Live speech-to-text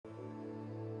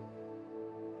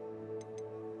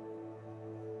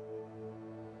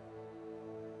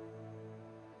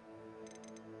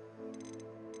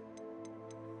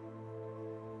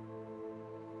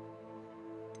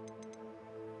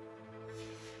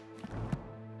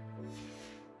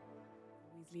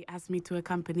asked me to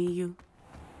accompany you.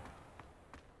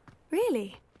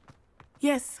 Really?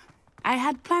 Yes. I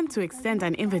had planned to extend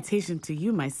an invitation to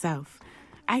you myself.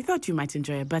 I thought you might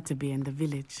enjoy a butterbeer in the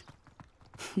village.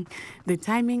 The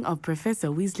timing of Professor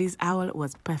Weasley's owl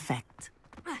was perfect.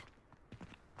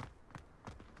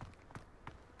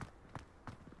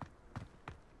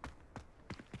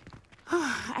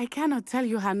 I cannot tell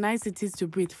you how nice it is to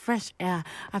breathe fresh air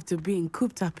after being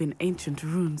cooped up in ancient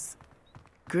ruins.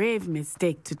 Grave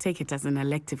mistake to take it as an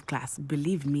elective class,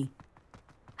 believe me.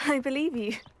 I believe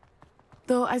you.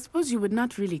 Though I suppose you would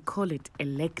not really call it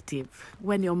elective,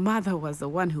 when your mother was the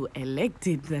one who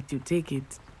elected that you take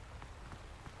it.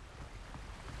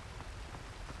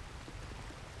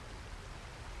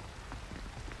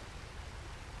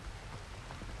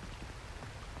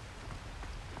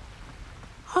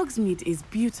 Hogsmeade is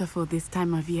beautiful this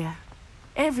time of year.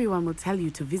 Everyone will tell you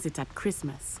to visit at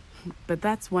Christmas. But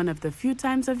that's one of the few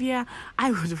times of year I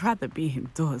would rather be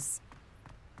indoors.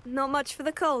 Not much for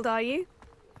the cold, are you?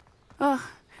 Oh,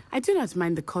 I do not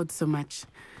mind the cold so much,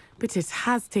 but it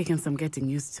has taken some getting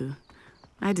used to.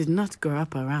 I did not grow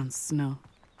up around snow.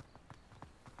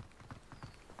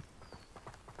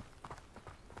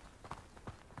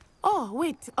 Oh,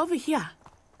 wait, over here.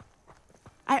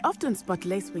 I often spot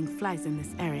lacewing flies in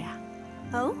this area.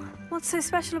 Oh? What's so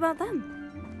special about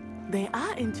them? They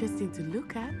are interesting to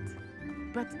look at,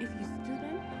 but if you stew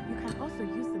them, you can also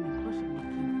use them in potion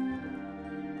making.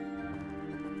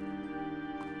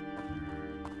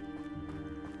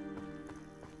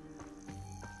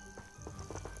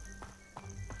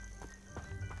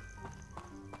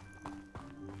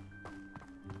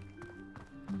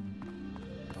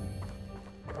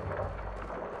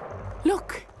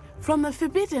 Look! From the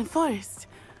Forbidden Forest.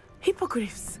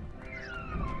 Hippogriffs.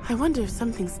 I wonder if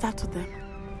something startled them.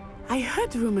 I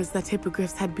heard rumors that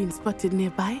hippogriffs had been spotted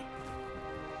nearby. Do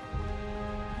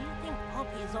you think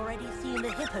Poppy has already seen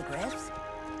the hippogriffs?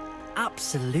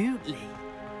 Absolutely.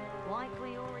 Like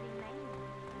we already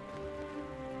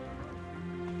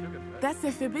named. That's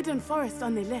the Forbidden Forest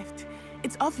on the left.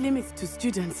 It's off limits to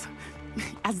students,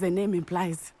 as the name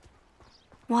implies.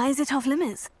 Why is it off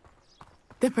limits?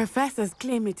 The professors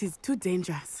claim it is too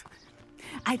dangerous.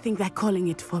 I think that calling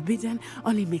it forbidden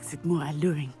only makes it more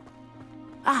alluring.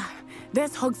 Ah,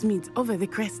 there's Hogsmeade over the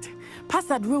crest. Past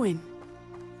that ruin.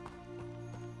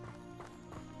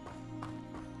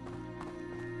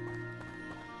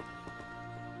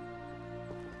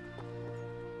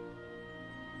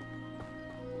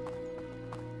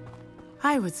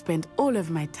 I would spend all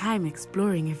of my time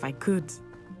exploring if I could.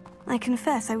 I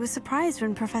confess I was surprised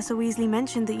when Professor Weasley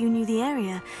mentioned that you knew the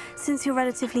area, since you're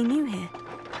relatively new here.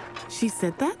 She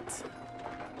said that?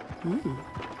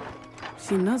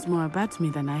 She knows more about me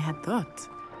than I had thought.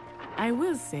 I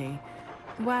will say,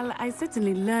 while I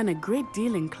certainly learn a great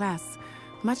deal in class,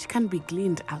 much can be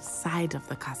gleaned outside of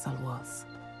the castle walls.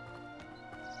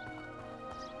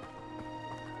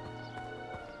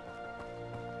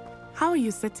 How are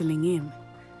you settling in?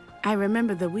 I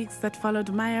remember the weeks that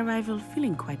followed my arrival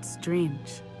feeling quite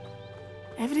strange.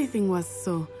 Everything was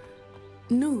so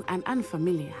new and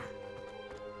unfamiliar.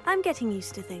 I'm getting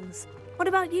used to things. What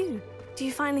about you? Do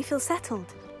you finally feel settled?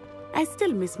 I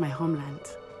still miss my homeland,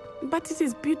 but it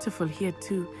is beautiful here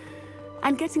too.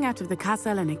 And getting out of the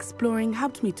castle and exploring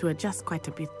helped me to adjust quite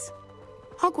a bit.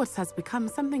 Hogwarts has become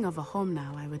something of a home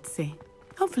now, I would say.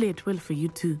 Hopefully it will for you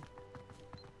too.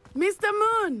 Mr.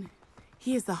 Moon!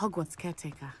 He is the Hogwarts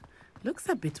caretaker. Looks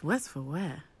a bit worse for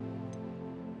wear.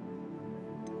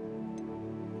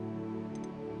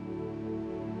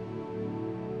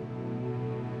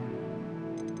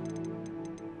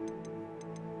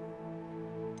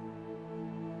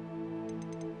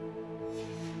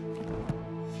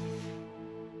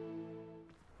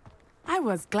 I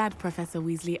was glad Professor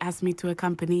Weasley asked me to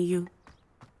accompany you.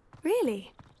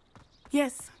 Really?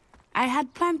 Yes. I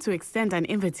had planned to extend an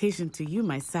invitation to you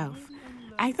myself.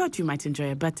 I thought you might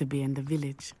enjoy a butterbeer in the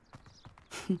village.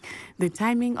 The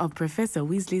timing of Professor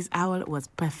Weasley's owl was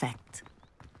perfect.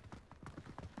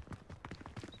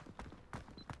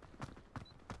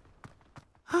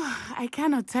 I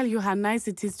cannot tell you how nice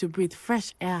it is to breathe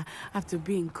fresh air after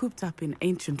being cooped up in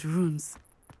ancient ruins.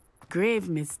 Grave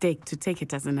mistake to take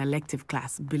it as an elective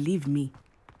class, believe me.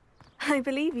 I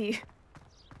believe you.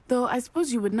 Though I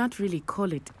suppose you would not really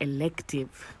call it elective,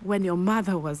 when your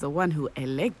mother was the one who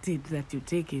elected that you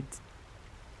take it.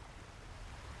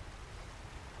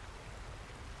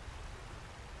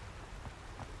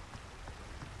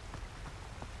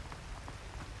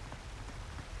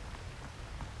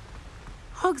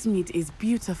 Hogsmeade is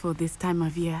beautiful this time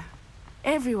of year.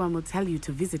 Everyone will tell you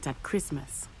to visit at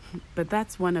Christmas, but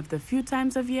that's one of the few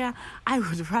times of year I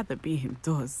would rather be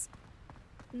indoors.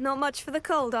 Not much for the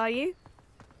cold, are you?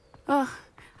 Oh,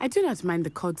 I do not mind the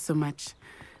cold so much,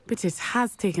 but it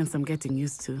has taken some getting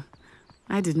used to.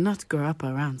 I did not grow up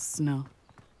around snow.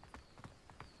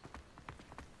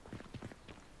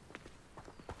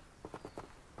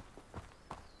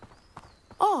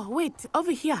 Oh, wait,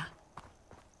 over here.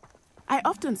 I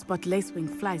often spot lacewing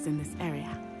flies in this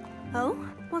area. Oh?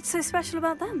 What's so special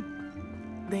about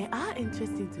them? They are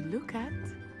interesting to look at,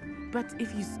 but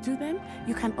if you stew them,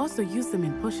 you can also use them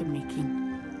in potion making.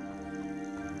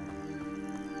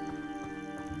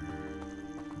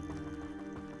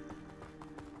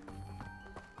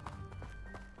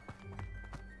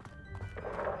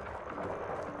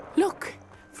 Look,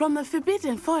 from the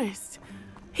Forbidden Forest,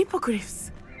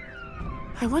 hippogriffs.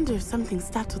 I wonder if something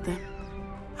startled them.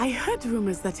 I heard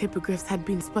rumors that hippogriffs had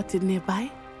been spotted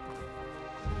nearby.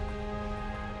 Do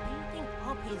you think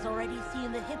Poppy's already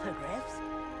seen the hippogriffs?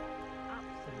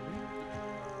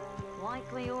 Absolutely.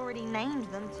 Likely already named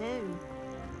them too.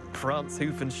 Prance,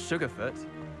 Hoof, and Sugarfoot.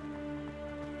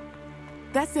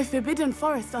 That's the Forbidden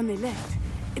Forest on the left.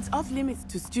 It's off limits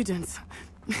to students,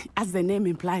 as the name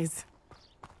implies.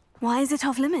 Why is it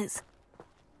off limits?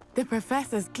 The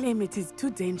professors claim it is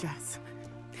too dangerous.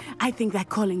 I think that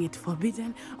calling it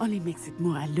forbidden only makes it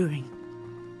more alluring.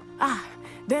 Ah,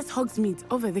 there's Hogsmeade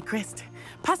over the crest.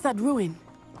 Past that ruin.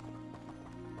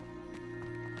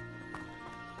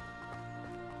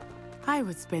 I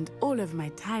would spend all of my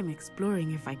time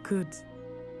exploring if I could.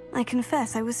 I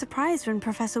confess I was surprised when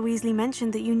Professor Weasley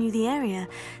mentioned that you knew the area,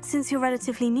 since you're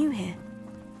relatively new here.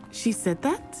 She said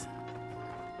that?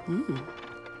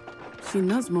 She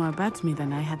knows more about me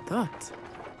than I had thought.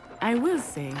 I will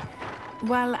say,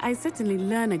 while I certainly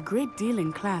learn a great deal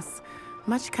in class,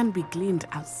 much can be gleaned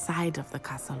outside of the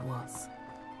castle walls.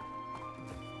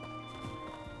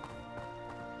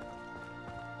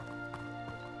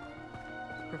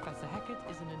 Professor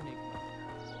Hecat is an enigma.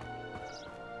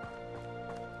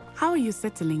 How are you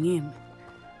settling in?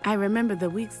 I remember the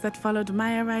weeks that followed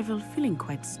my arrival feeling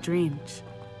quite strange.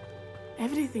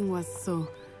 Everything was so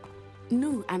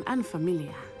new and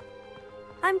unfamiliar.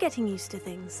 I'm getting used to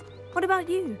things. What about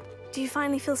you? Do you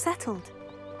finally feel settled?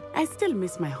 I still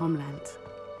miss my homeland,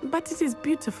 but it is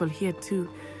beautiful here too.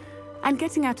 And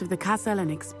getting out of the castle and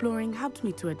exploring helped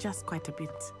me to adjust quite a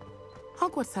bit.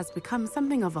 Hogwarts has become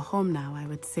something of a home now, I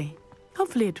would say.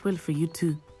 Hopefully it will for you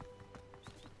too.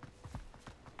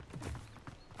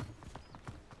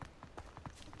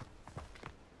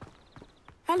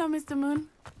 Hello, Mr. Moon.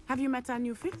 Have you met our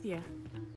new fifth year?